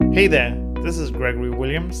Hey there, this is Gregory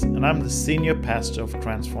Williams, and I'm the senior pastor of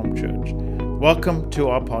Transform Church. Welcome to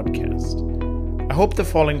our podcast. I hope the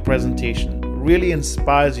following presentation really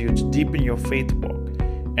inspires you to deepen your faith walk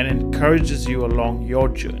and encourages you along your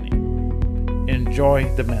journey.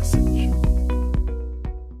 Enjoy the message.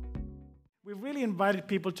 We've really invited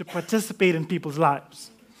people to participate in people's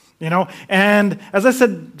lives, and as I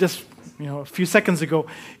said just a few seconds ago,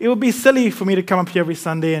 it would be silly for me to come up here every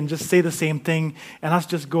Sunday and just say the same thing and us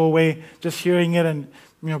just go away just hearing it and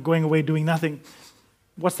going away doing nothing.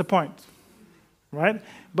 What's the point? Right?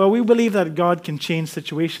 But we believe that God can change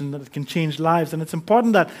situations, that it can change lives, and it's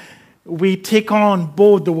important that we take on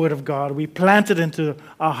board the Word of God, we plant it into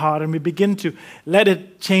our heart, and we begin to let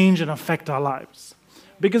it change and affect our lives.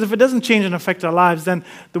 Because if it doesn't change and affect our lives, then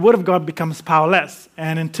the Word of God becomes powerless,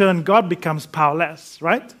 and in turn, God becomes powerless,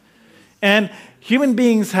 right? And human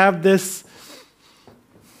beings have this,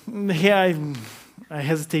 here I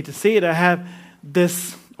hesitate to say it, I have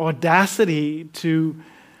this audacity to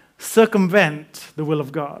circumvent the will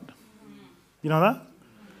of God. You know that?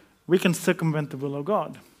 We can circumvent the will of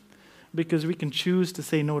God because we can choose to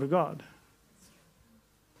say no to God.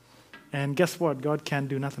 And guess what? God can't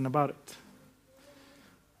do nothing about it.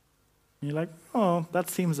 And you're like, oh,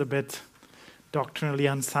 that seems a bit doctrinally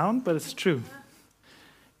unsound, but it's true.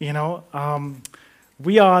 We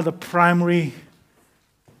are the primary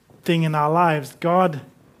thing in our lives. God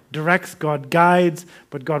directs, God guides,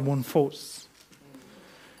 but God won't force.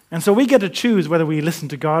 And so we get to choose whether we listen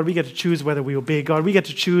to God. We get to choose whether we obey God. We get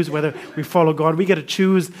to choose whether we follow God. We get to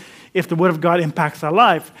choose if the Word of God impacts our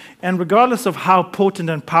life. And regardless of how potent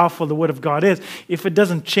and powerful the Word of God is, if it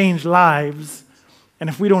doesn't change lives, and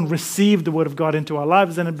if we don't receive the Word of God into our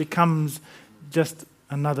lives, then it becomes just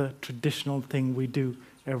another traditional thing we do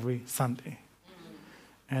every Sunday.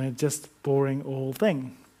 And it's just boring old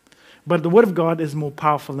thing. But the Word of God is more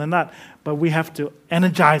powerful than that. But we have to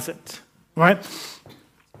energize it, right?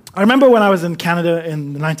 I remember when I was in Canada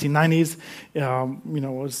in the 1990s, I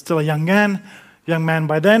was still a young man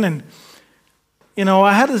by then, and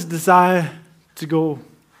I had this desire to go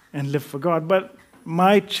and live for God. But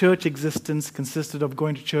my church existence consisted of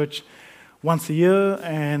going to church once a year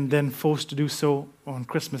and then forced to do so on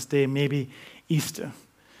Christmas Day, maybe Easter.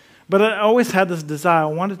 But I always had this desire. I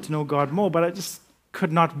wanted to know God more, but I just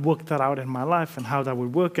could not work that out in my life and how that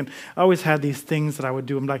would work. And I always had these things that I would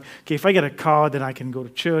do. I'm like, okay, if I get a car, then I can go to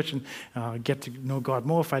church and get to know God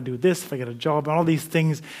more. If I do this, if I get a job, and all these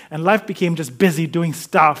things. And life became just busy doing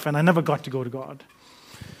stuff, and I never got to go to God.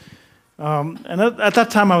 And at that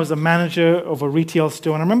time, I was a manager of a retail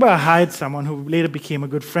store. And I remember I hired someone who later became a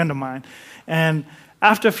good friend of mine. And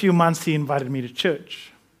after a few months, he invited me to church.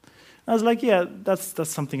 I was like, yeah, that's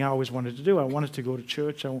something I always wanted to do. I wanted to go to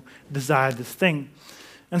church. I desired this thing.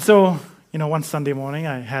 And so, one Sunday morning,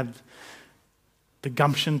 I had the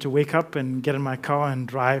gumption to wake up and get in my car and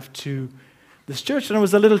drive to this church. And it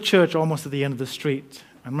was a little church almost at the end of the street.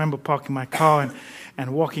 I remember parking my car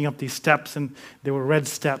and walking up these steps, and they were red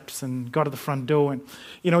steps, and got to the front door. And,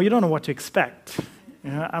 you don't know what to expect.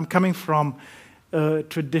 I'm coming from a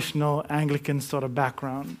traditional Anglican sort of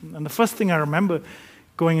background. And the first thing I remember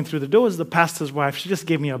going in through the door is the pastor's wife. She just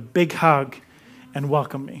gave me a big hug and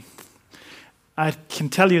welcomed me. I can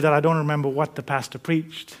tell you that I don't remember what the pastor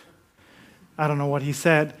preached. I don't know what he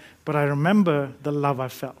said, but I remember the love I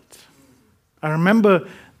felt. I remember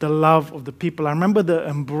the love of the people. I remember the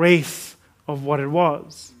embrace of what it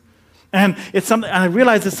was. And it's something, and I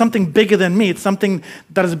realize it's something bigger than me. It's something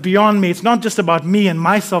that is beyond me. It's not just about me and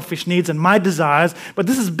my selfish needs and my desires, but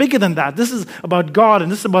this is bigger than that. This is about God,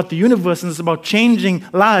 and this is about the universe, and it's about changing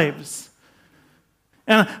lives.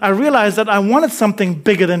 And I realized that I wanted something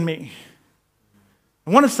bigger than me. I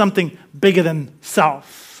wanted something bigger than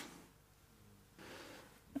self.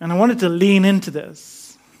 And I wanted to lean into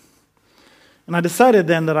this. And I decided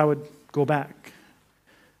then that I would go back.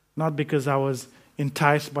 Not because I was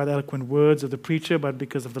enticed by the eloquent words of the preacher, but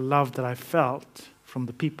because of the love that I felt from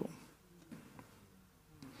the people.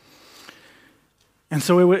 And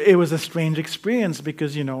so it was a strange experience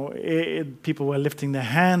because, people were lifting their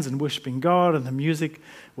hands and worshiping God, and the music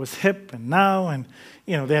was hip and now, and,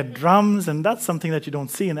 they had drums, and that's something that you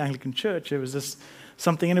don't see in the Anglican church. It was just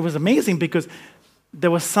something, and it was amazing because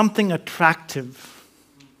there was something attractive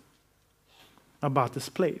about this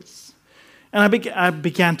place. And I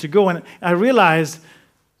began to go, and I realized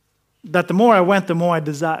that the more I went, the more I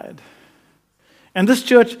desired. And this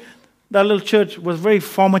church, that little church, was very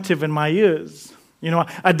formative in my years.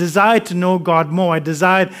 I desired to know God more. I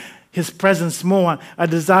desired His presence more. I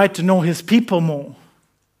desired to know His people more.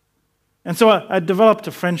 And so I developed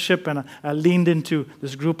a friendship, and I leaned into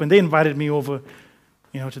this group, and they invited me over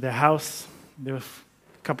to their house. There were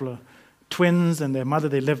a couple of twins and their mother.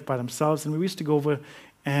 They lived by themselves. And we used to go over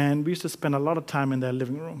and we used to spend a lot of time in their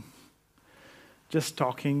living room, just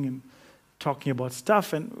talking about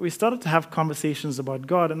stuff. And we started to have conversations about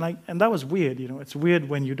God. And that was weird. It's weird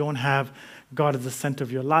when you don't have God as the center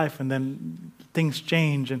of your life, and then things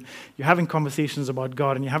change, and you're having conversations about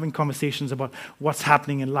God, and you're having conversations about what's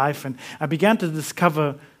happening in life. And I began to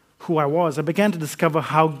discover who I was. I began to discover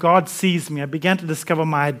how God sees me. I began to discover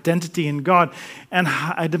my identity in God. And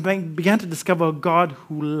I began to discover a God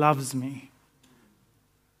who loves me.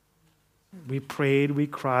 We prayed, we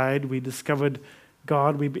cried, we discovered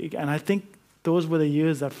God. And I think those were the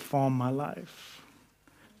years that formed my life,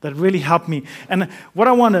 that really helped me. And what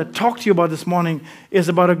I want to talk to you about this morning is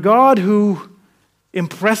about a God who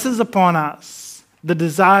impresses upon us the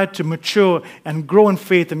desire to mature and grow in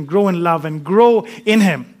faith and grow in love and grow in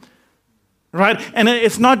Him. Right? And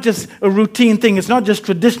it's not just a routine thing. It's not just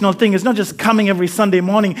traditional thing. It's not just coming every Sunday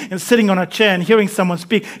morning and sitting on a chair and hearing someone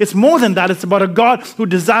speak. It's more than that. It's about a God who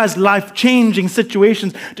desires life-changing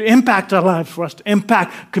situations to impact our lives for us, to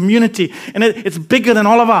impact community. And it's bigger than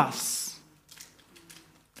all of us.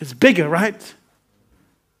 It's bigger, right?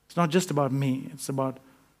 It's not just about me. It's about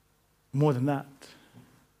more than that.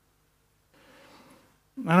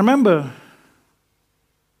 And I remember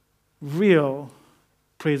real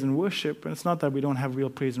praise and worship. And it's not that we don't have real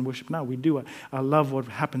praise and worship now. We do. I love what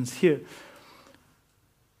happens here.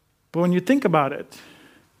 But when you think about it,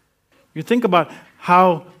 you think about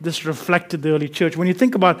how this reflected the early church. When you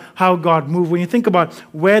think about how God moved, when you think about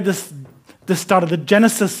where this started, the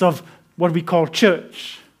genesis of what we call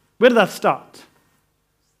church, where did that start?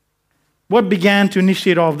 What began to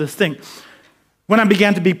initiate all of this thing? When I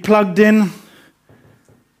began to be plugged in,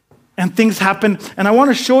 and things happened. And I want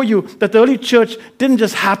to show you that the early church didn't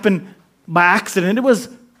just happen by accident. It was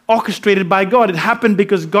orchestrated by God. It happened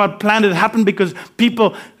because God planned it. It happened because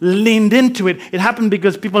people leaned into it. It happened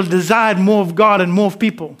because people desired more of God and more of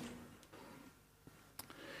people.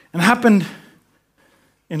 And it happened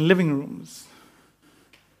in living rooms.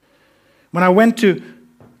 When I went to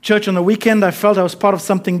church on the weekend, I felt I was part of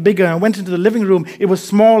something bigger. I went into the living room. It was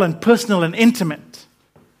small and personal and intimate.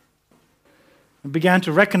 I began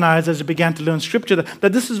to recognize as I began to learn Scripture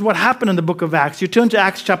that this is what happened in the book of Acts. You turn to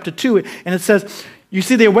Acts chapter 2, and it says, you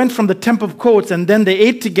see, they went from the temple courts, and then they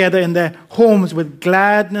ate together in their homes with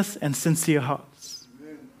gladness and sincere hearts.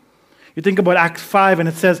 Amen. You think about Acts 5, and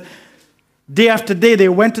it says, day after day they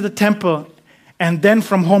went to the temple, and then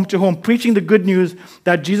from home to home, preaching the good news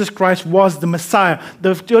that Jesus Christ was the Messiah.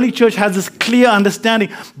 The early church has this clear understanding,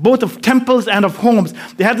 both of temples and of homes.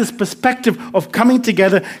 They had this perspective of coming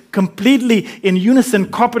together completely in unison,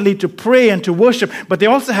 corporately, to pray and to worship. But they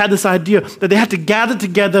also had this idea that they had to gather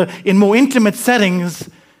together in more intimate settings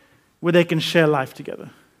where they can share life together.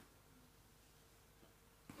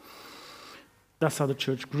 That's how the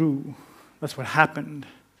church grew. That's what happened.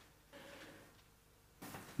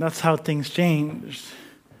 That's how things changed.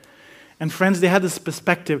 And friends, they had this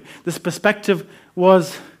perspective. This perspective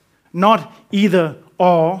was not either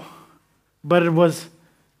or, but it was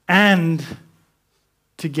and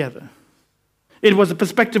together. It was a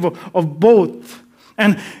perspective of both.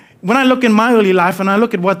 And when I look in my early life and I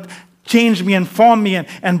look at what changed me and formed me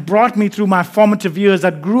and brought me through my formative years,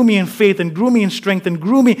 that grew me in faith and grew me in strength and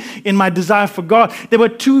grew me in my desire for God, there were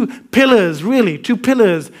two pillars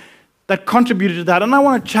that contributed to that. And I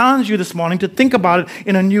want to challenge you this morning to think about it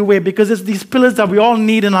in a new way, because it's these pillars that we all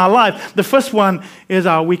need in our life. The first one is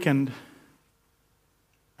our weekend.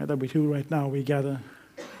 That we do right now. We gather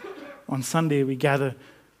on Sunday, we gather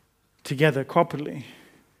together corporately.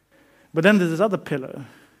 But then there's this other pillar,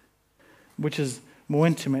 which is more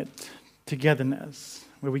intimate togetherness,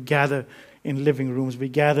 where we gather in living rooms. We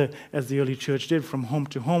gather as the early church did, from home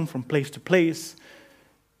to home, from place to place.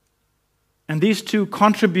 And these two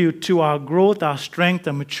contribute to our growth, our strength,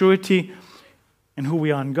 our maturity, and who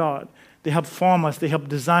we are in God. They help form us, they help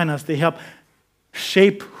design us, they help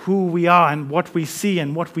shape who we are and what we see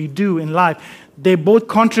and what we do in life. They both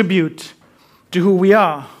contribute to who we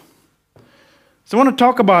are. So I want to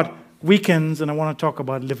talk about weekends and I want to talk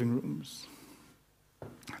about living rooms.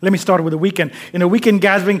 Let me start with a weekend. In a weekend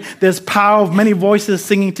gathering, there's power of many voices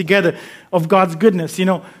singing together of God's goodness.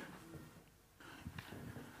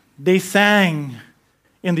 They sang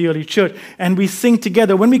in the early church, and we sing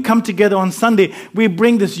together. When we come together on Sunday, we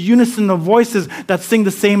bring this unison of voices that sing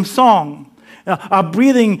the same song. Our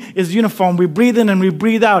breathing is uniform. We breathe in and we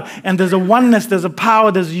breathe out. And there's a oneness, there's a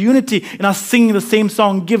power, there's a unity in us singing the same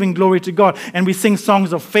song, giving glory to God. And we sing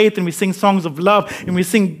songs of faith, and we sing songs of love, and we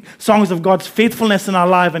sing songs of God's faithfulness in our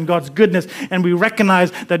life and God's goodness. And we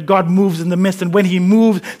recognize that God moves in the midst. And when He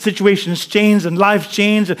moves, situations change and lives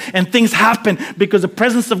change and things happen because the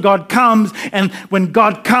presence of God comes. And when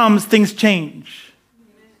God comes, things change.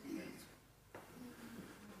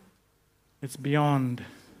 It's beyond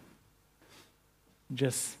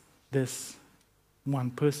just this one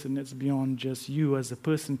person. It's beyond just you as a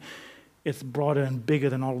person. It's broader and bigger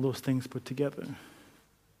than all those things put together.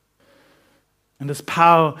 And there's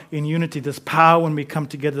power in unity. There's power when we come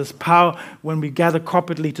together. There's power when we gather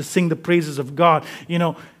corporately to sing the praises of God. You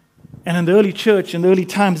know, and in the early church, in the early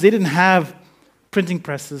times, they didn't have printing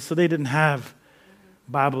presses, so they didn't have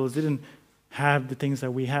Bibles. They didn't have the things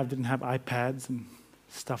that we have. They didn't have iPads and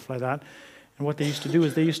stuff like that. And what they used to do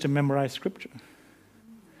is they used to memorize Scripture.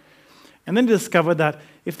 And then they discovered that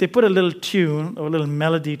if they put a little tune or a little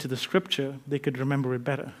melody to the Scripture, they could remember it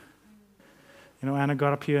better. You know, Anna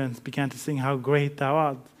got up here and began to sing How Great Thou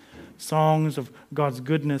Art, songs of God's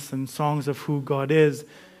goodness and songs of who God is.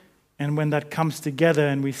 And when that comes together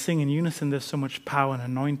and we sing in unison, there's so much power and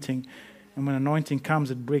anointing. And when anointing comes,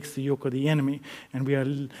 it breaks the yoke of the enemy. And we are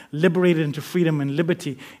liberated into freedom and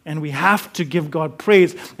liberty. And we have to give God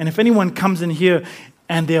praise. And if anyone comes in here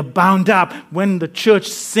and they're bound up, when the church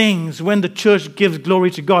sings, when the church gives glory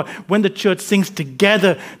to God, when the church sings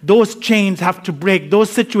together, those chains have to break. Those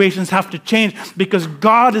situations have to change because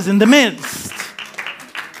God is in the midst.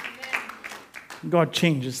 God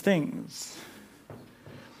changes things.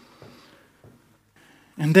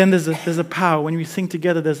 And then there's a power. When we sing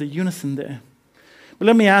together, there's a unison there. But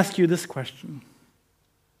let me ask you this question.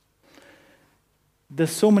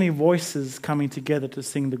 There's so many voices coming together to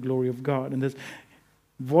sing the glory of God. And there's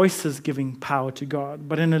voices giving power to God.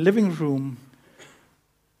 But in a living room,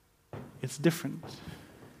 it's different.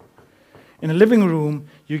 In a living room,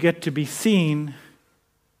 you get to be seen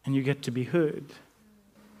and you get to be heard.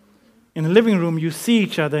 In a living room, you see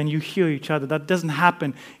each other and you hear each other. That doesn't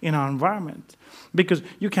happen in our environment. Because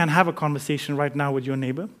you can't have a conversation right now with your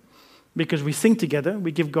neighbor. Because we sing together,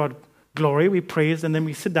 we give God glory, we praise, and then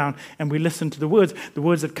we sit down and we listen to the words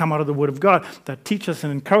that come out of the Word of God that teach us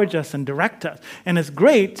and encourage us and direct us. And it's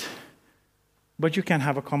great, but you can't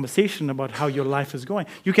have a conversation about how your life is going.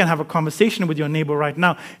 You can have a conversation with your neighbor right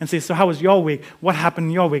now and say, so how was your week? What happened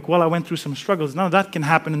in your week? Well, I went through some struggles. None of that can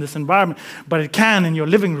happen in this environment, but it can in your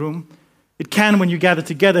living room. It can when you gather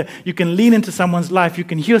together. You can lean into someone's life. You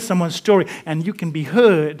can hear someone's story, and you can be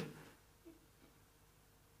heard.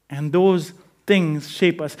 And those things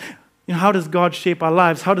shape us. You know, how does God shape our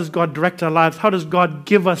lives? How does God direct our lives? How does God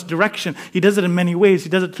give us direction? He does it in many ways. He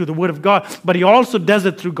does it through the Word of God, but He also does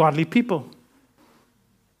it through godly people.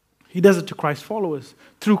 He does it to Christ followers,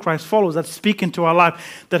 through Christ followers that speak into our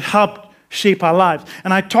life, that help shape our lives.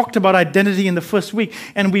 And I talked about identity in the first week,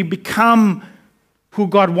 and we become who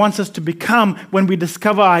God wants us to become when we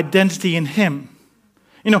discover our identity in Him.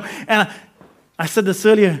 You know, and I said this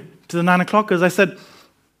earlier to the 9 o'clockers. I said,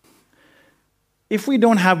 if we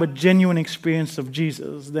don't have a genuine experience of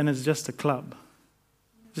Jesus, then it's just a club,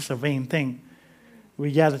 just a vain thing.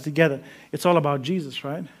 We gather together. It's all about Jesus,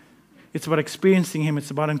 right? It's about experiencing Him. It's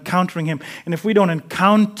about encountering Him. And if we don't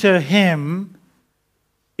encounter Him,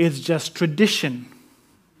 it's just tradition.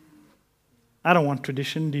 I don't want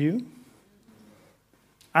tradition, do you?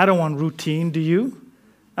 I don't want routine, do you?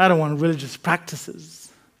 I don't want religious practices.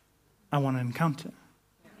 I want an encounter.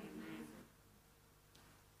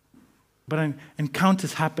 But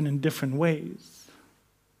encounters happen in different ways.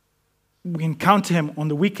 We encounter Him on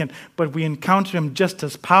the weekend, but we encounter Him just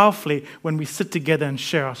as powerfully when we sit together and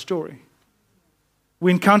share our story.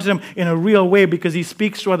 We encounter Him in a real way because He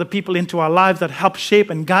speaks to other people into our lives that help shape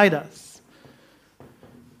and guide us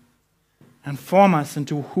and form us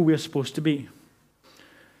into who we're supposed to be.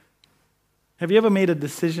 Have you ever made a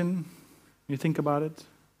decision? You think about it.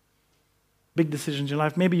 Big decisions in your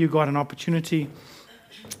life. Maybe you got an opportunity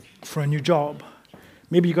for a new job.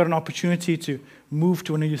 Maybe you got an opportunity to move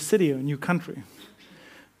to a new city or a new country.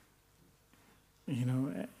 You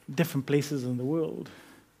know, different places in the world.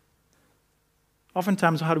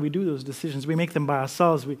 Oftentimes, how do we do those decisions? We make them by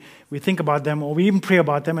ourselves. We think about them, or we even pray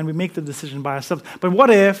about them, and we make the decision by ourselves. But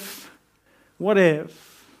what if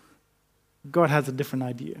God has a different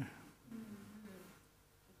idea?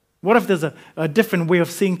 What if there's a different way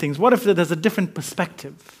of seeing things? What if there's a different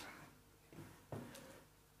perspective?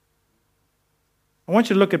 I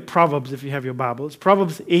want you to look at Proverbs if you have your Bibles.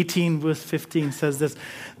 Proverbs 18 verse 15 says this: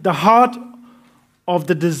 the heart of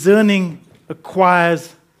the discerning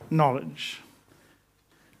acquires knowledge.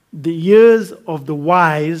 The ears of the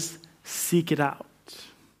wise seek it out.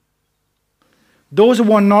 Those who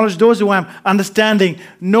want knowledge, those who want understanding,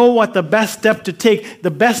 know what the best step to take.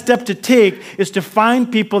 The best step to take is to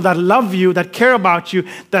find people that love you, that care about you,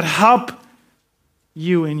 that help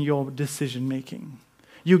you in your decision making.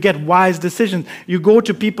 You get wise decisions. You go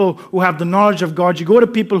to people who have the knowledge of God. You go to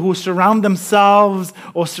people who surround themselves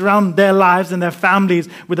or surround their lives and their families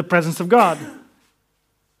with the presence of God.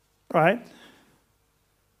 Right?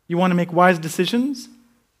 You want to make wise decisions?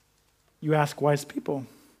 You ask wise people.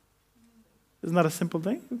 Isn't that a simple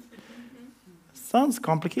thing? Sounds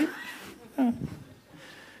complicated. Yeah.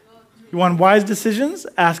 You want wise decisions?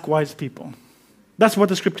 Ask wise people. That's what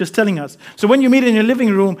the scripture is telling us. So when you meet in your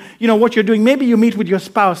living room, you know what you're doing. Maybe you meet with your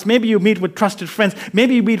spouse. Maybe you meet with trusted friends.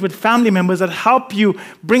 Maybe you meet with family members that help you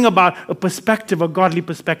bring about a perspective, a godly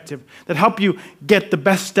perspective, that help you get the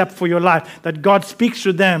best step for your life, that God speaks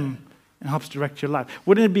to them and helps direct your life.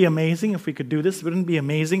 Wouldn't it be amazing if we could do this? Wouldn't it be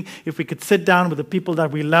amazing if we could sit down with the people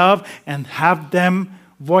that we love and have them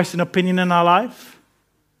voice an opinion in our life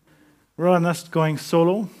rather than us going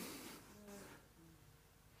solo?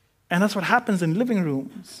 And that's what happens in living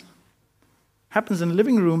rooms. Happens in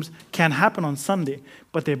living rooms can happen on Sunday,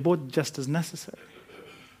 but they're both just as necessary.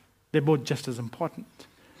 They're both just as important.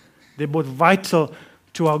 They're both vital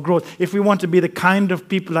to our growth. If we want to be the kind of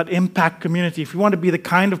people that impact community, if we want to be the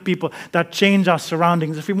kind of people that change our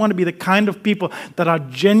surroundings, if we want to be the kind of people that are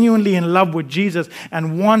genuinely in love with Jesus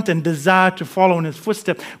and want and desire to follow in his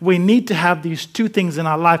footsteps, we need to have these two things in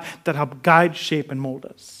our life that help guide, shape, and mold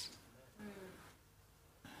us.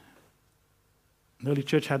 The early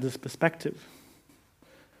church had this perspective.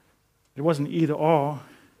 It wasn't either or,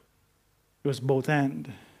 it was both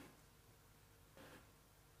and.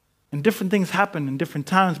 And different things happen in different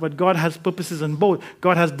times, but God has purposes in both.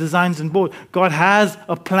 God has designs in both. God has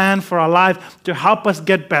a plan for our life to help us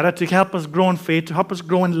get better, to help us grow in faith, to help us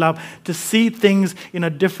grow in love, to see things in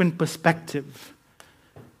a different perspective.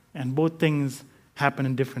 And both things happen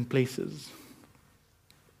in different places.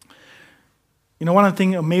 You know, one of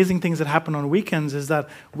the amazing things that happen on weekends is that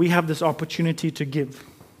we have this opportunity to give.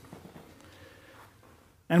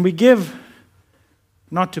 And we give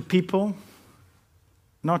not to people,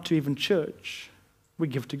 not to even church. We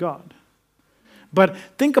give to God. But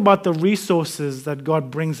think about the resources that God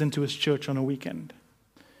brings into his church on a weekend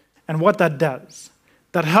and what that does.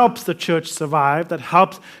 That helps the church survive, that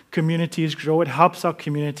helps communities grow, it helps our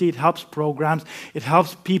community, it helps programs, it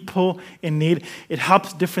helps people in need, it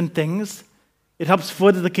helps different things. It helps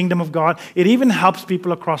further the kingdom of God. It even helps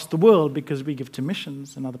people across the world because we give to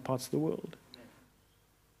missions in other parts of the world.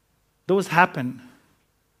 Those happen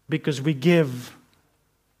because we give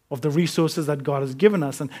of the resources that God has given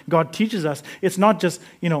us. And God teaches us, it's not just,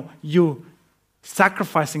 you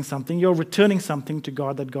sacrificing something, you're returning something to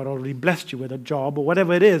God that God already blessed you with, a job or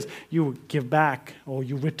whatever it is, you give back or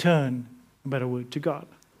you return, a better word, to God.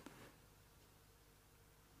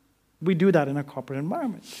 We do that in a corporate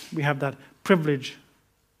environment. We have that privilege,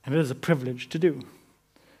 and it is a privilege to do.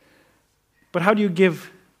 But how do you give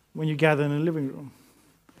when you gather in a living room?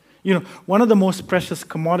 One of the most precious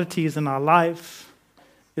commodities in our life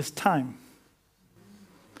is time.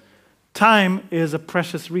 Time is a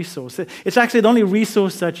precious resource. It's actually the only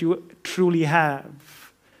resource that you truly have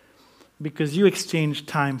because you exchange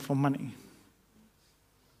time for money.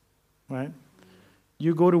 Right?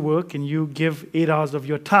 You go to work and you give 8 hours of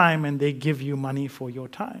your time and they give you money for your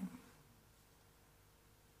time.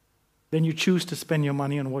 Then you choose to spend your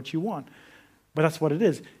money on what you want. But that's what it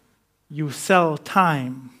is. You sell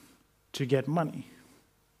time to get money.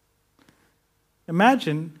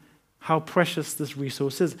 Imagine how precious this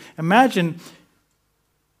resource is. Imagine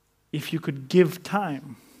if you could give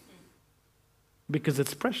time because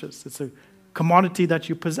it's precious. It's a commodity that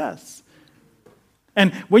you possess.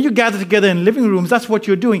 And when you gather together in living rooms, that's what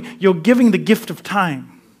you're doing. You're giving the gift of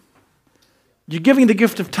time. You're giving the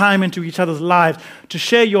gift of time into each other's lives to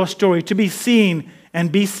share your story, to be seen and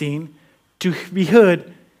be seen, to be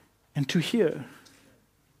heard and to hear.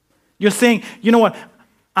 You're saying, you know what?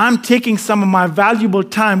 I'm taking some of my valuable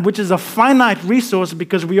time, which is a finite resource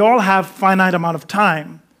because we all have finite amount of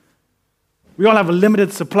time. We all have a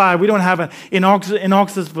limited supply. We don't have an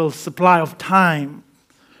inexhaustible supply of time.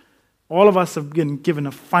 All of us have been given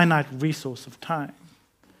a finite resource of time.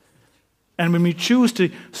 And when we choose to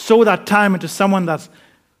sow that time into someone that's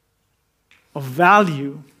of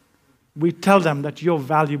value, we tell them that you're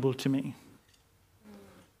valuable to me.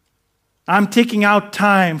 I'm taking out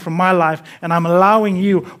time from my life and I'm allowing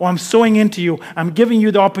you, or I'm sowing into you, I'm giving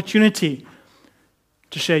you the opportunity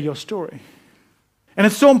to share your story. And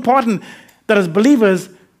it's so important that as believers,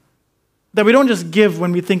 That we don't just give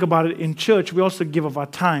when we think about it in church, we also give of our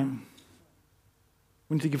time.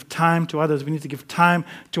 We need to give time to others. We need to give time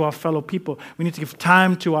to our fellow people. We need to give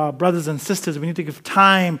time to our brothers and sisters. We need to give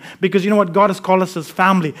time because you know what? God has called us as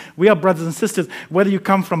family. We are brothers and sisters. Whether you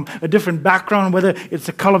come from a different background, whether it's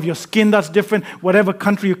the color of your skin that's different, whatever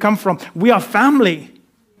country you come from, we are family.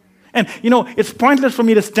 And you know, it's pointless for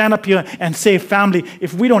me to stand up here and say family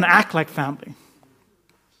if we don't act like family.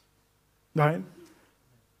 Right?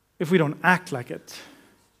 If we don't act like it.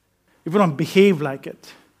 If we don't behave like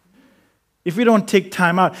it. If we don't take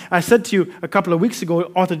time out. I said to you a couple of weeks ago,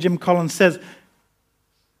 author Jim Collins says,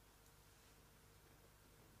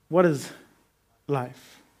 what is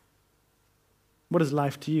life? What is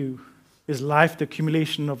life to you? Is life the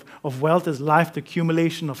accumulation of wealth? Is life the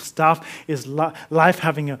accumulation of stuff? Is life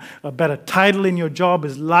having a better title in your job?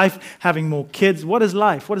 Is life having more kids? What is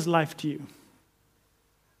life? What is life to you?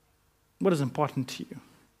 What is important to you?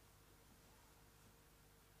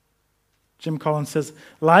 Jim Collins says,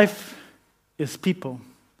 life is people.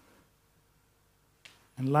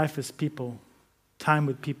 And life is people. Time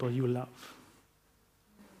with people you love.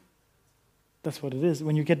 That's what it is.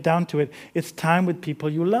 When you get down to it, it's time with people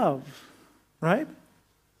you love. Right?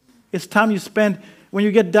 It's time you spend, when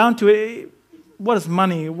you get down to it, what is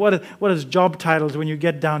money? What is job titles when you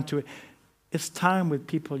get down to it? It's time with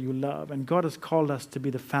people you love. And God has called us to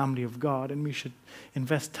be the family of God, and we should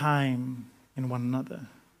invest time in one another.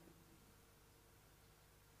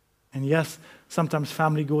 And yes, sometimes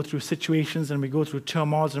family go through situations and we go through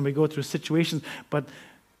turmoils and we go through situations, but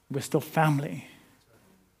we're still family.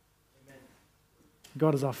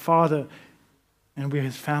 God is our Father and we're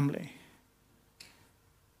His family.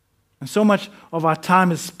 And so much of our time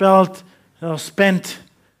is spent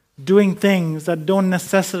doing things that don't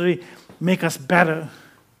necessarily make us better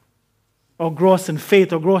or grow us in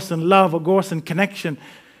faith or grow us in love or grow us in connection.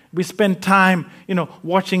 We spend time,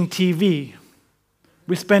 watching TV.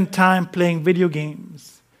 We spend time playing video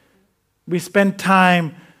games. We spend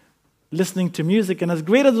time listening to music. And as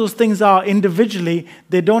great as those things are individually,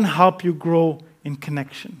 they don't help you grow in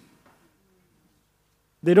connection.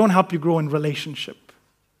 They don't help you grow in relationship.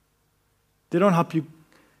 They don't help you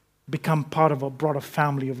become part of a broader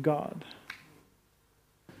family of God.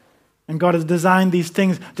 And God has designed these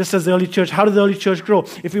things just as the early church. How did the early church grow?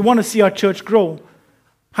 If we want to see our church grow,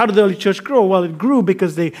 how did the early church grow? Well, it grew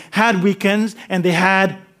because they had weekends and they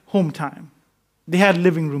had home time. They had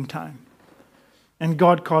living room time. And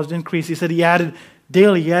God caused increase. He said He added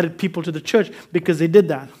people to the church because they did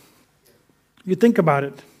that. You think about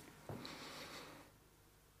it.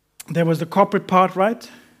 There was the corporate part, right?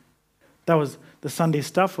 That was the Sunday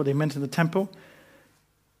stuff, what they meant in the temple.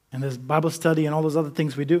 And there's Bible study and all those other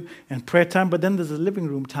things we do, and prayer time. But then there's a living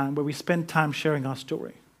room time where we spend time sharing our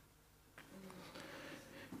story.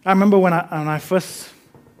 I remember when I first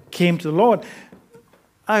came to the Lord,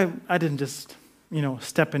 I didn't just,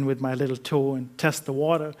 step in with my little toe and test the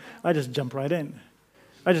water. I just jumped right in.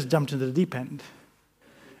 I just jumped into the deep end.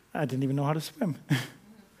 I didn't even know how to swim.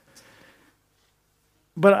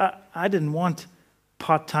 But I didn't want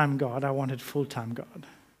part-time God. I wanted full-time God.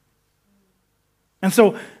 And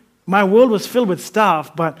so my world was filled with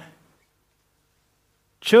stuff, but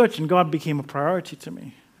church and God became a priority to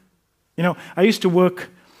me. I used to work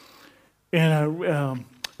in a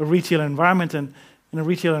retail environment, and in a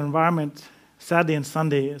retail environment, Saturday and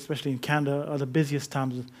Sunday, especially in Canada, are the busiest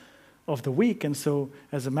times of the week. And so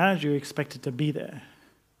as a manager, you're expected to be there.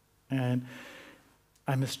 And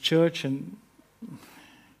I missed church, and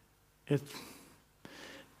it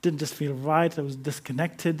didn't just feel right. I was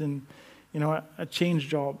disconnected, and I changed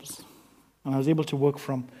jobs, and I was able to work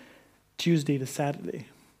from Tuesday to Saturday.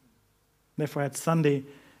 Therefore, I had Sunday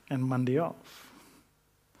and Monday off.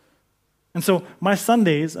 And so my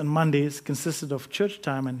Sundays and Mondays consisted of church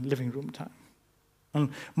time and living room time. On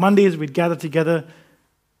Mondays, we'd gather together.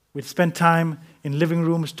 We'd spend time in living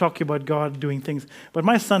rooms talking about God, doing things. But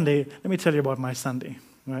my Sunday, let me tell you about my Sunday,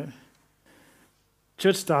 right?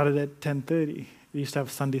 Church started at 10:30. We used to have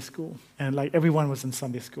Sunday school. And everyone was in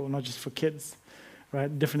Sunday school, not just for kids, right?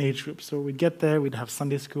 Different age groups. So we'd get there, we'd have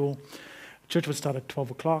Sunday school. Church would start at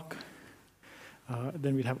 12 o'clock.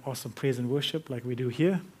 Then we'd have awesome praise and worship like we do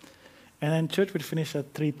here. And then church would finish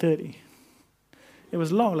at 3:30. It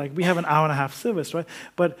was long, we have an hour and a half service, right?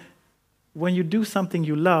 But when you do something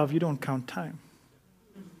you love, you don't count time.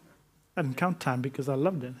 I didn't count time because I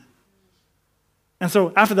loved it. And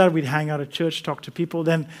so after that, we'd hang out at church, talk to people.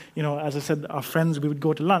 Then, as I said, our friends, we would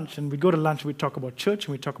go to lunch. And we'd go to lunch, we'd talk about church,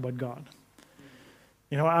 and we'd talk about God.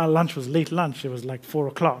 Our lunch was late lunch. It was 4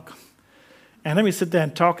 o'clock. And then we sit there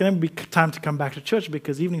and talk, and then it would be time to come back to church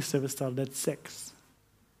because evening service started at 6.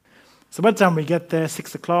 So by the time we get there,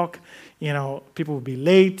 6 o'clock, people would be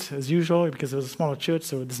late as usual because it was a smaller church,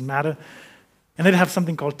 so it doesn't matter. And they'd have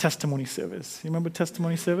something called testimony service. You remember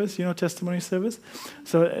testimony service? You know testimony service?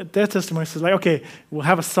 So their testimony service is like, okay, we'll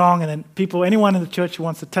have a song, and then anyone in the church who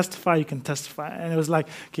wants to testify, you can testify. And it was like,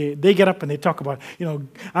 okay, they get up and they talk about,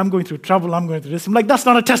 I'm going through trouble, I'm going through this. I'm like, that's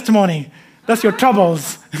not a testimony. That's your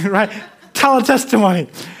troubles, right? Tell a testimony.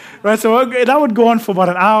 Right, so that would go on for about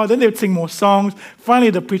an hour. Then they would sing more songs.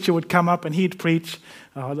 Finally, the preacher would come up and he'd preach.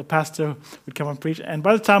 The pastor would come and preach. And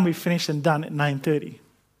by the time we finished and done at 9:30,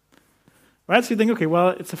 right? So you think, okay, well,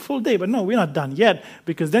 it's a full day. But no, we're not done yet,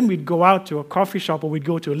 because then we'd go out to a coffee shop or we'd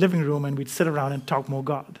go to a living room and we'd sit around and talk more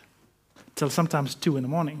God till sometimes 2 in the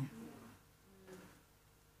morning.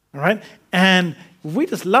 All right? And we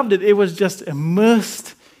just loved it. It was just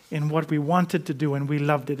immersed in what we wanted to do, and we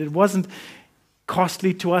loved it. It wasn't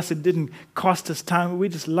costly to us. It didn't cost us time. We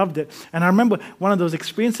just loved it. And I remember one of those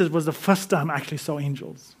experiences was the first time I actually saw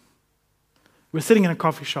angels. We were sitting in a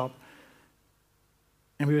coffee shop,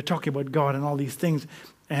 and we were talking about God and all these things.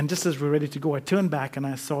 And just as we were ready to go, I turned back and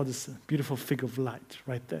I saw this beautiful figure of light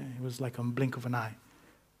right there. It was like a blink of an eye.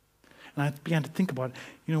 And I began to think about,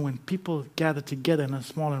 when people gather together in a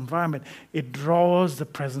small environment, it draws the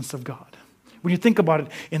presence of God. When you think about it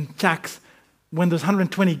in Acts, when those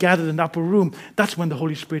 120 gathered in the upper room, that's when the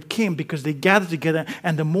Holy Spirit came, because they gathered together,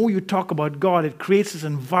 and the more you talk about God, it creates this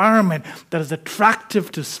environment that is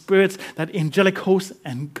attractive to spirits, that angelic host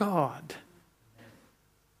and God.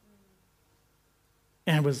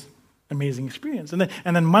 And it was an amazing experience. And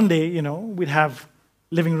then Monday, we'd have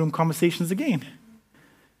living room conversations again.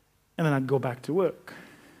 And then I'd go back to work.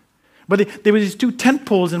 But there were these two tent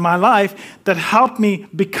poles in my life that helped me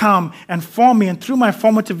become and form me. And through my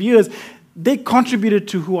formative years, they contributed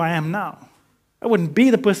to who I am now. I wouldn't be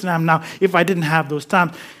the person I am now if I didn't have those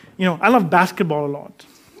times. I love basketball a lot.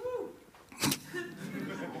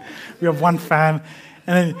 We have one fan.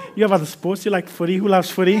 And then you have other sports. You like footy. Who loves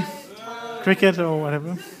footy? Cricket or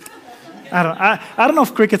whatever. I don't know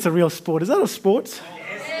if cricket's a real sport. Is that a sport?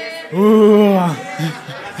 Ooh.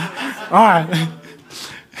 All right.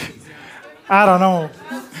 I don't know.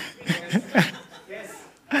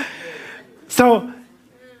 So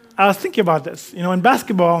I was thinking about this. In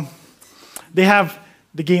basketball, they have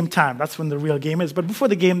the game time. That's when the real game is. But before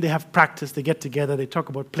the game, they have practice. They get together. They talk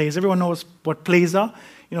about plays. Everyone knows what plays are.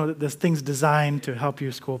 There's things designed to help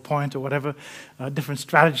you score a point or whatever. Different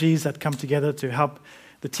strategies that come together to help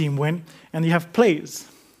the team win. And you have plays.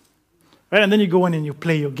 Right? And then you go in and you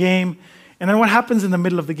play your game. And then what happens in the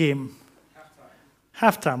middle of the game?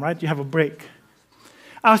 Halftime, right? You have a break.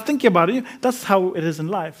 I was thinking about it. That's how it is in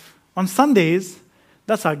life. On Sundays,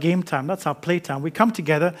 that's our game time. That's our play time. We come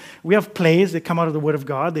together. We have plays. They come out of the Word of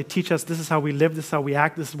God. They teach us this is how we live. This is how we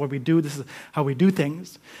act. This is what we do. This is how we do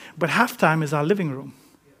things. But halftime is our living room.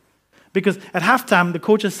 Because at halftime, the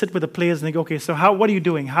coaches sit with the players and they go, okay, so what are you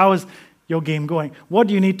doing? How is your game going? What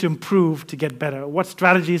do you need to improve to get better? What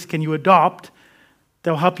strategies can you adopt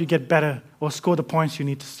that will help you get better or score the points you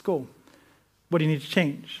need to score? What do you need to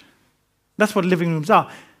change? That's what living rooms are.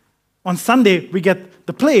 On Sunday, we get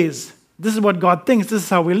the plays. This is what God thinks. This is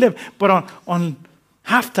how we live. But on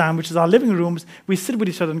halftime, which is our living rooms, we sit with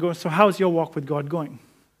each other and go, so how's your walk with God going?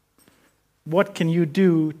 What can you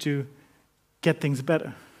do to get things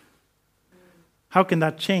better? How can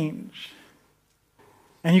that change?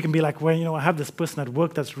 And you can be like, well, I have this person at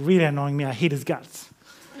work that's really annoying me. I hate his guts.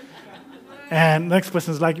 And the next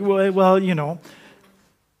person is like, well,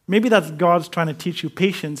 maybe that's God's trying to teach you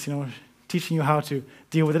patience, teaching you how to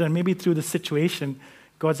deal with it. And maybe through the situation,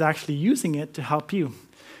 God's actually using it to help you. And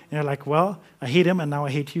you're like, well, I hate him and now I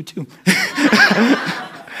hate you too.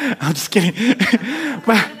 I'm just kidding.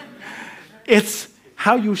 But it's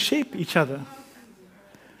how you shape each other.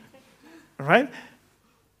 Right?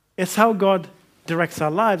 It's how God directs our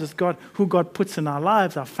lives. It's who God puts in our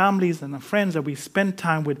lives, our families and our friends that we spend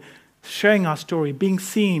time with, sharing our story, being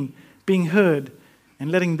seen, being heard,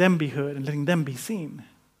 and letting them be heard and letting them be seen.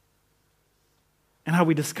 And how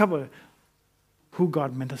we discover who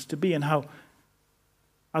God meant us to be and how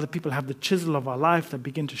other people have the chisel of our life that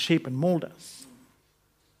begin to shape and mold us.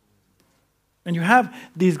 And you have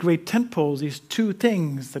these great tent poles, these two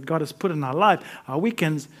things that God has put in our life, our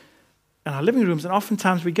weekends and our living rooms, and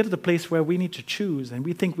oftentimes we get to the place where we need to choose, and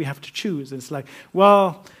we think we have to choose. It's like,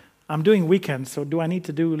 well, I'm doing weekends, so do I need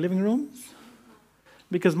to do living rooms?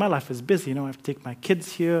 Because my life is busy. I have to take my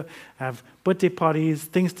kids here, I have birthday parties,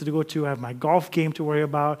 things to go to, I have my golf game to worry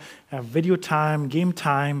about, I have video time, game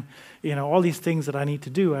time, all these things that I need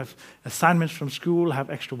to do. I have assignments from school, I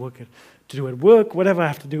have extra work to do at work, whatever I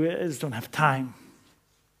have to do, I just don't have time.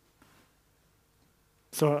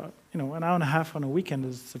 So an hour and a half on a weekend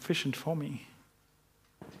is sufficient for me.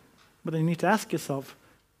 But then you need to ask yourself,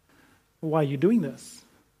 why are you doing this?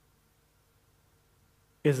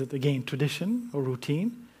 Is it, again, tradition or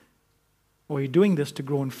routine? Or are you doing this to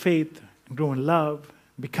grow in faith, and grow in love,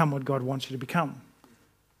 become what God wants you to become?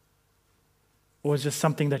 Or is it just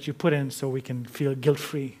something that you put in so we can feel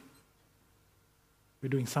guilt-free? We're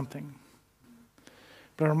doing something.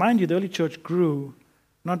 But I remind you, the early church grew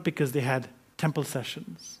not because they had temple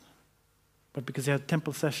sessions, but because they had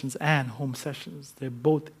temple sessions and home sessions. They're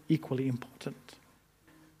both equally important.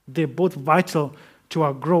 They're both vital to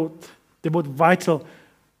our growth. They're both vital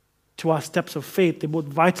to our steps of faith. They're both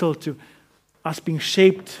vital to us being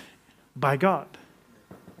shaped by God.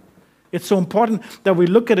 It's so important that we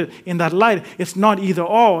look at it in that light. It's not either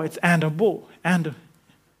or, it's and or both. And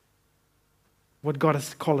what God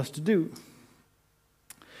has called us to do.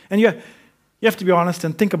 And you have to be honest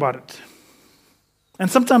and think about it. And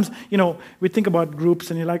sometimes, we think about groups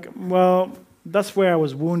and you're like, well, that's where I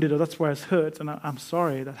was wounded or that's where I was hurt. And I'm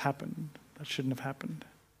sorry that happened. That shouldn't have happened.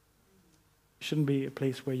 It shouldn't be a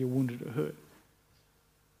place where you're wounded or hurt.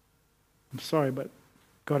 I'm sorry, but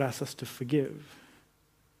God asks us to forgive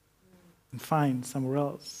and find somewhere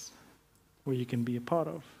else where you can be a part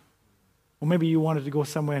of. Or maybe you wanted to go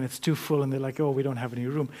somewhere and it's too full and they're like, oh, we don't have any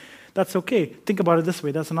room. That's okay. Think about it this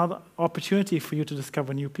way. That's another opportunity for you to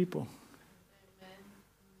discover new people.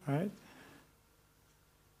 Right?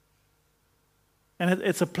 And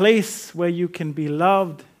it's a place where you can be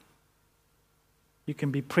loved, you can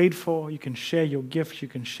be prayed for, you can share your gifts, you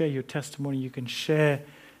can share your testimony, you can share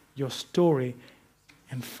your story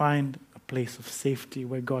and find a place of safety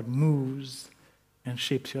where God moves and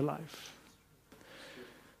shapes your life.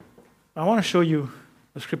 I want to show you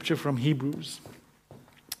a scripture from Hebrews.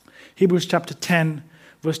 Hebrews chapter 10,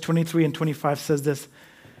 verse 23 and 25 says this: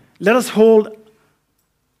 let us hold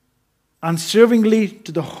unswervingly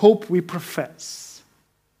to the hope we profess.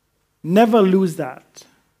 Never lose that,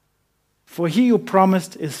 for he who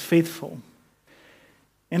promised is faithful.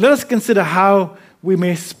 And let us consider how we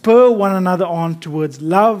may spur one another on towards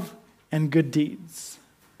love and good deeds.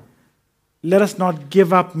 Let us not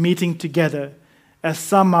give up meeting together, as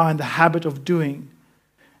some are in the habit of doing,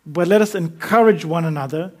 but let us encourage one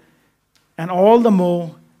another, and all the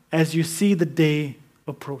more as you see the day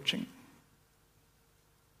approaching.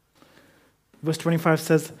 Verse 25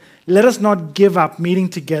 says, let us not give up meeting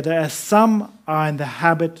together as some are in the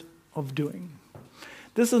habit of doing.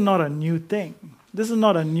 This is not a new thing. This is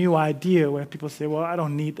not a new idea where people say, well, I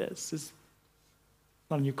don't need this. It's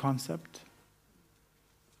not a new concept.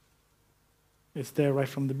 It's there right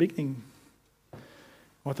from the beginning.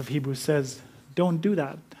 Author of Hebrews says, don't do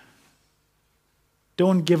that.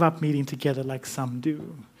 Don't give up meeting together like some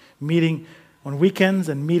do. Meeting on weekends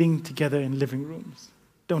and meeting together in living rooms.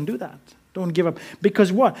 Don't do that. Don't give up. Because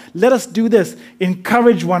what? Let us do this.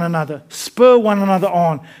 Encourage one another. Spur one another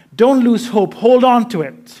on. Don't lose hope. Hold on to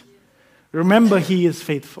it. Remember, he is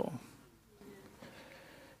faithful.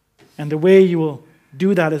 And the way you will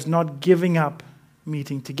do that is not giving up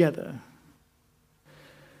meeting together.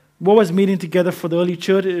 What was meeting together for the early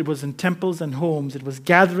church? It was in temples and homes. It was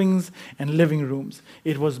gatherings and living rooms.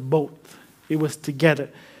 It was both. It was together.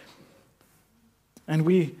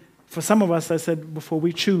 And for some of us, I said before,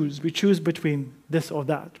 we choose between this or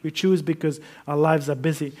that. We choose because our lives are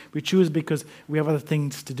busy. We choose because we have other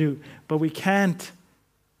things to do. But we can't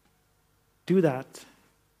do that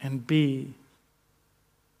and be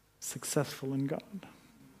successful in God.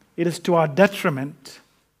 It is to our detriment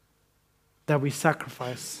that we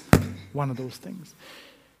sacrifice one of those things.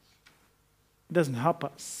 It doesn't help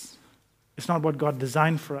us. It's not what God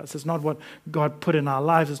designed for us. It's not what God put in our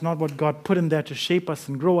lives. It's not what God put in there to shape us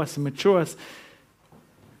and grow us and mature us.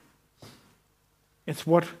 It's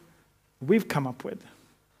what we've come up with.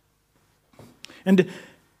 And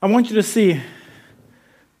I want you to see,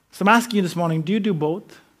 so I'm asking you this morning, do you do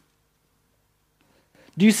both?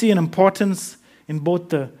 Do you see an importance in both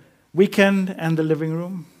the weekend and the living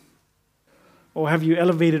room? Or have you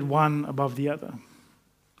elevated one above the other?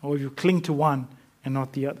 Or you cling to one and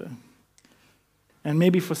not the other? And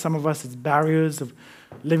maybe for some of us it's barriers of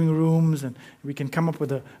living rooms, and we can come up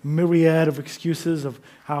with a myriad of excuses of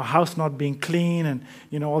our house not being clean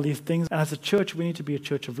and all these things. And as a church, we need to be a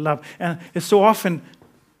church of love. And it's so often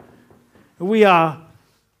we are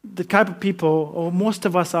the type of people, or most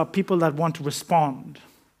of us are people that want to respond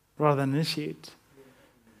rather than initiate.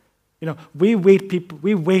 We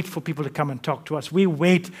wait for people to come and talk to us. We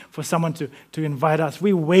wait for someone to invite us.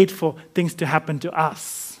 We wait for things to happen to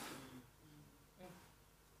us.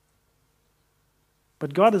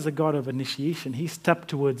 But God is a God of initiation. He stepped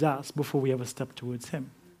towards us before we ever stepped towards him.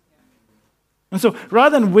 And so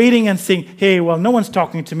rather than waiting and saying, hey, well, no one's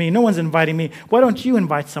talking to me, no one's inviting me, why don't you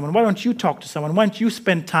invite someone? Why don't you talk to someone? Why don't you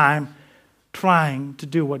spend time trying to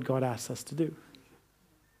do what God asks us to do?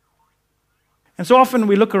 And so often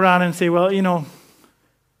we look around and say, well,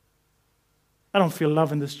 I don't feel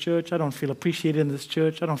love in this church. I don't feel appreciated in this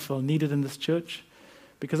church. I don't feel needed in this church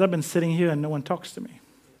because I've been sitting here and no one talks to me.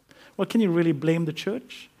 Well, can you really blame the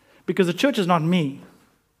church? Because the church is not me.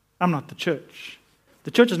 I'm not the church.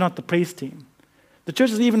 The church is not the praise team. The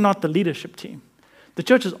church is even not the leadership team. The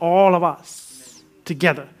church is all of us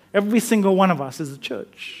together. Every single one of us is the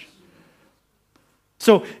church.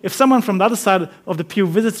 So if someone from the other side of the pew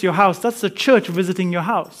visits your house, that's the church visiting your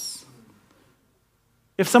house.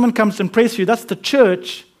 If someone comes and prays for you, that's the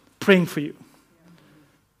church praying for you.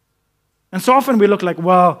 And so often we look like,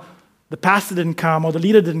 well, the pastor didn't come, or the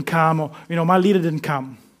leader didn't come, or my leader didn't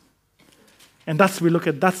come. And that's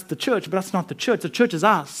the church, but that's not the church. The church is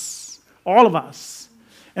us, all of us.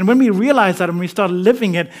 And when we realize that and we start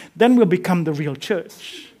living it, then we'll become the real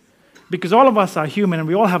church. Because all of us are human and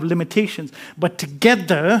we all have limitations, but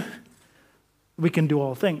together we can do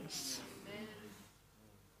all things.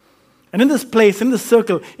 And in this place, in this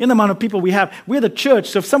circle, in the amount of people we have, we're the church.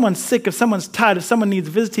 So if someone's sick, if someone's tired, if someone needs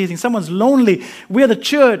visiting, someone's lonely, we're the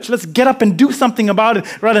church. Let's get up and do something about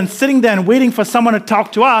it. Rather than sitting there and waiting for someone to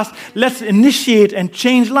talk to us, let's initiate and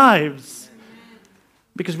change lives.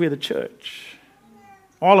 Because we're the church.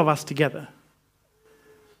 All of us together.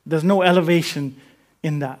 There's no elevation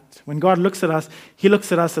in that. When God looks at us, He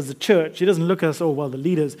looks at us as a church. He doesn't look at us, the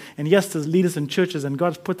leaders. And yes, there's leaders in churches, and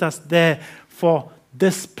God's put us there for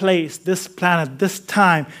this place, this planet, this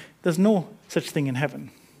time. There's no such thing in heaven.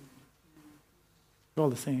 We're all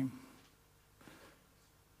the same.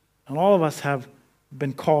 And all of us have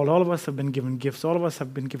been called. All of us have been given gifts. All of us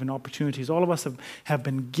have been given opportunities. All of us have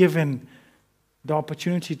been given the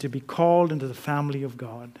opportunity to be called into the family of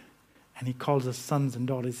God. And He calls us sons and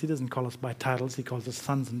daughters. He doesn't call us by titles. He calls us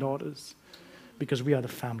sons and daughters because we are the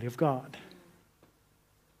family of God.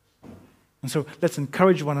 And so let's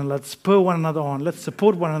encourage one another, let's spur one another on, let's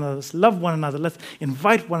support one another, let's love one another, let's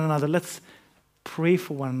invite one another, let's pray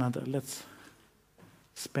for one another, let's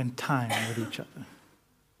spend time with each other.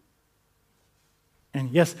 And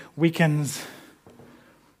yes, weekends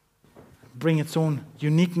bring its own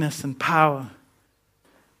uniqueness and power,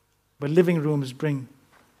 but living rooms bring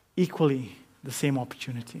equally the same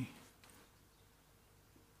opportunity.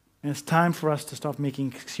 And it's time for us to stop making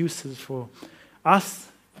excuses for us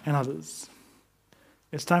and others.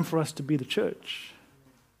 It's time for us to be the church.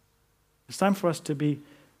 It's time for us to be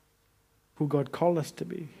who God called us to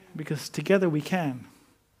be, because together we can.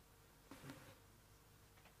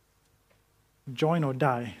 Join or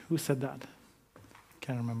die. Who said that?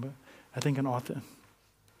 Can't remember. I think an author.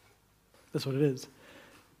 That's what it is.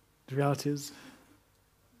 The reality is,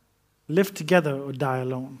 live together or die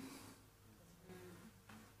alone.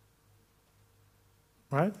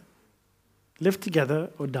 Right? Live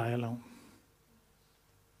together or die alone.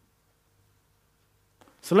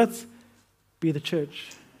 So let's be the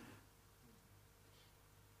church.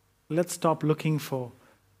 Let's stop looking for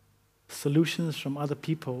solutions from other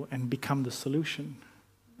people and become the solution.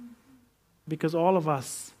 Because all of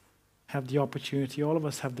us have the opportunity, all of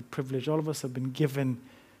us have the privilege, all of us have been given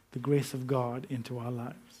the grace of God into our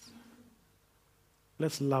lives.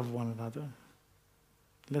 Let's love one another.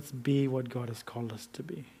 Let's be what God has called us to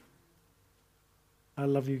be. I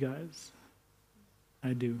love you guys.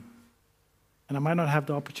 I do. And I might not have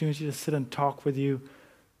the opportunity to sit and talk with you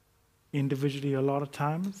individually a lot of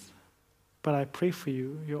times, but I pray for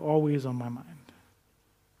you. You're always on my mind.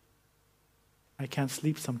 I can't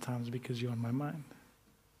sleep sometimes because you're on my mind.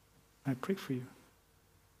 I pray for you.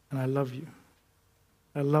 And I love you.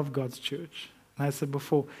 I love God's church. And I said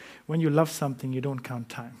before, when you love something, you don't count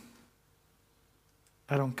time.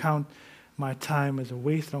 I don't count my time as a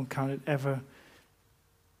waste. I don't count it ever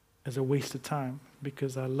as a waste of time,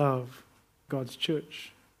 because I love God's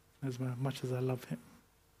church as much as I love Him.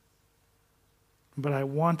 But I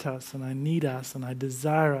want us, and I need us, and I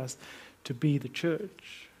desire us to be the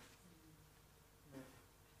church.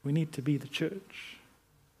 We need to be the church.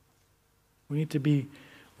 We need to be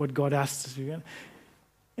what God asks us to be.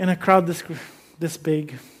 In a crowd this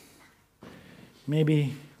big,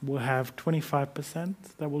 maybe we'll have 25%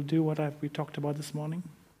 that will do what we talked about this morning.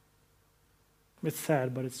 It's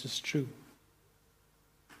sad, but it's just true.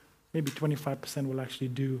 Maybe 25% will actually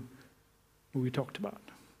do what we talked about.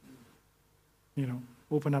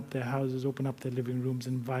 Open up their houses, open up their living rooms,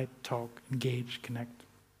 invite, talk, engage, connect,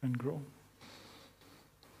 and grow.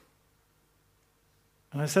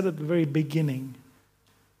 And I said at the very beginning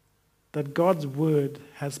that God's word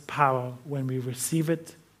has power when we receive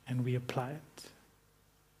it and we apply it.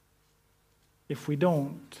 If we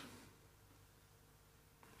don't,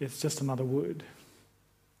 it's just another word.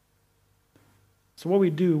 So what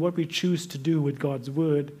we choose to do with God's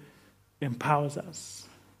word empowers us.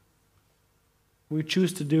 What we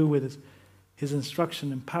choose to do with his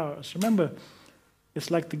instruction empowers us. Remember,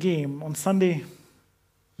 it's like the game. On Sunday,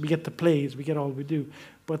 we get the plays, we get all we do.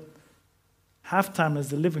 But halftime is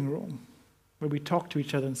the living room, where we talk to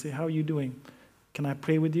each other and say, how are you doing? Can I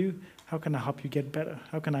pray with you? How can I help you get better?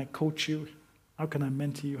 How can I coach you? How can I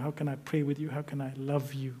mentor you? How can I pray with you? How can I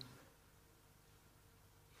love you?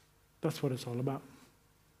 That's what it's all about.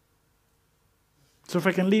 So if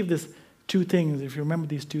I can leave this two things, if you remember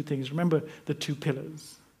these two things, remember the two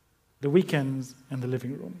pillars, the weekends and the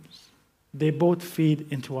living rooms. They both feed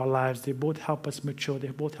into our lives. They both help us mature. They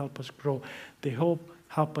both help us grow. They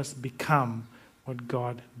help us become what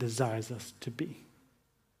God desires us to be.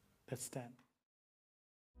 Let's stand.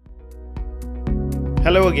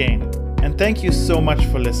 Hello again, and thank you so much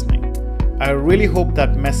for listening. I really hope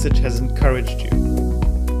that message has encouraged you.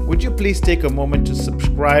 Would you please take a moment to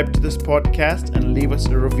subscribe to this podcast and leave us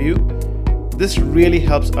a review? This really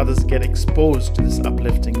helps others get exposed to this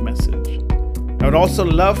uplifting message. I would also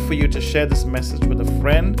love for you to share this message with a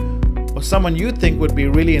friend or someone you think would be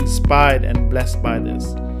really inspired and blessed by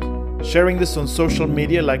this. Sharing this on social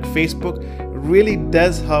media like Facebook really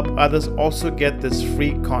does help others also get this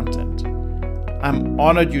free content. I'm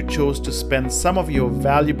honored you chose to spend some of your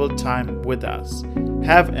valuable time with us.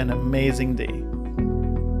 Have an amazing day.